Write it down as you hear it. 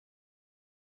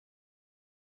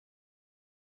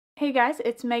Hey guys,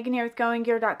 it's Megan here with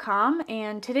GoingGear.com,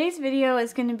 and today's video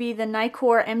is going to be the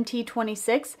Nitecore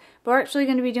MT26, but we're actually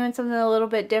going to be doing something a little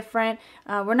bit different.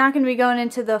 We're not going to be going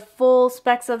into the full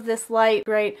specs of this light,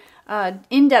 right?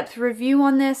 In-depth review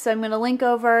on this, so I'm going to link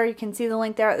over, you can see the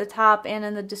link there at the top and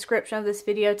in the description of this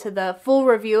video to the full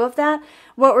review of that.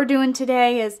 What we're doing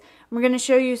today is we're going to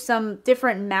show you some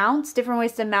different mounts, different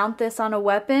ways to mount this on a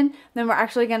weapon. Then we're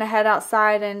actually going to head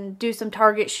outside and do some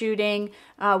target shooting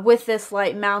with this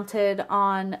light mounted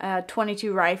on a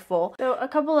 .22 rifle. So a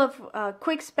couple of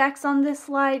quick specs on this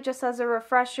light, just as a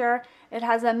refresher. It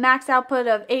has a max output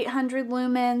of 800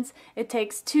 lumens. It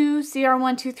takes 2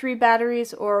 CR123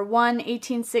 batteries or one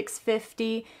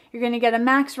 18650. You're going to get a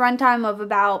max runtime of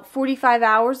about 45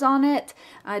 hours on it.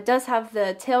 It does have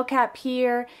the tail cap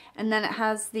here, and then it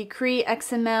has the Cree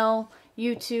XML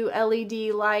U2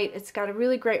 LED light. It's got a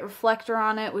really great reflector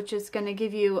on it, which is going to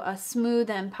give you a smooth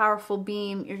and powerful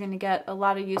beam. You're going to get a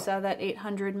lot of use out of that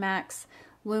 800 max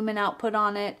lumen output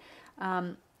on it.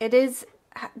 It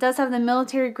does have the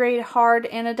military grade hard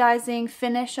anodizing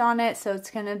finish on it, so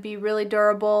it's going to be really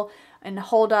durable and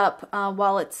hold up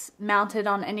while it's mounted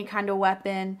on any kind of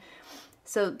weapon.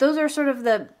 So those are sort of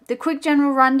the quick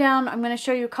general rundown. I'm going to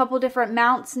show you a couple different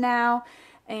mounts now,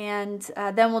 and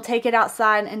then we'll take it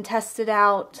outside and test it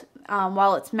out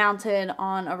while it's mounted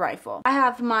on a rifle. I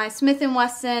have my Smith &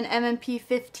 Wesson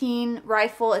MT26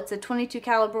 rifle. It's a .22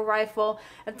 caliber rifle.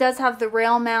 It does have the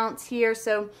rail mounts here,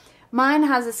 so mine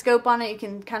has a scope on it. You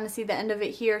can kind of see the end of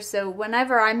it here. So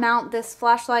whenever I mount this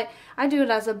flashlight, I do it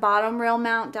as a bottom rail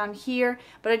mount down here.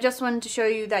 But I just wanted to show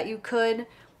you that you could,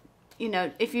 you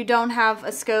know, if you don't have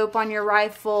a scope on your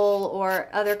rifle or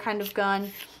other kind of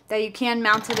gun, that you can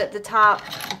mount it at the top.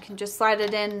 You can just slide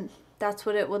it in. That's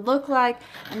what it would look like.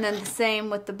 And then the same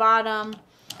with the bottom.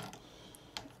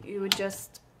 You would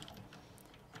just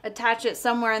attach it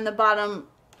somewhere in the bottom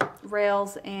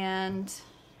rails and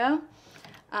go.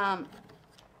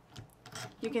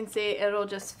 You can see it'll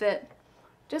just fit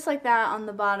just like that on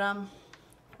the bottom.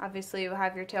 Obviously you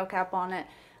have your tail cap on it.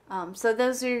 So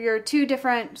those are your two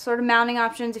different sort of mounting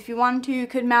options. If you wanted to, you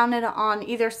could mount it on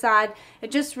either side.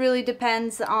 It just really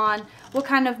depends on what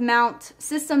kind of mount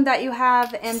system that you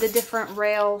have and the different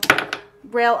rail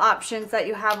options that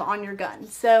you have on your gun.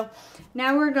 So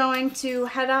now we're going to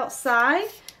head outside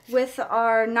with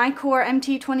our Nitecore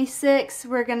MT26.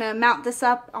 We're going to mount this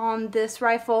up on this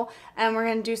rifle, and we're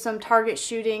going to do some target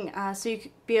shooting so you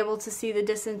can be able to see the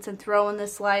distance and throw in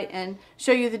this light and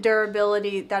show you the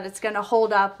durability that it's going to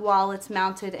hold up while it's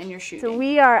mounted and you're shooting. So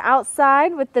we are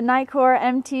outside with the Nitecore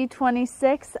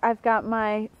MT26. I've got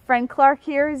my friend Clark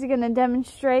here. He's going to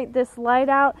demonstrate this light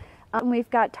out. We've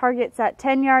got targets at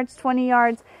 10 yards, 20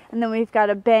 yards, and then we've got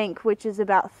a bank which is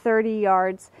about 30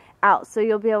 yards out. So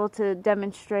you'll be able to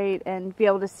demonstrate and be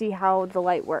able to see how the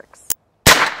light works.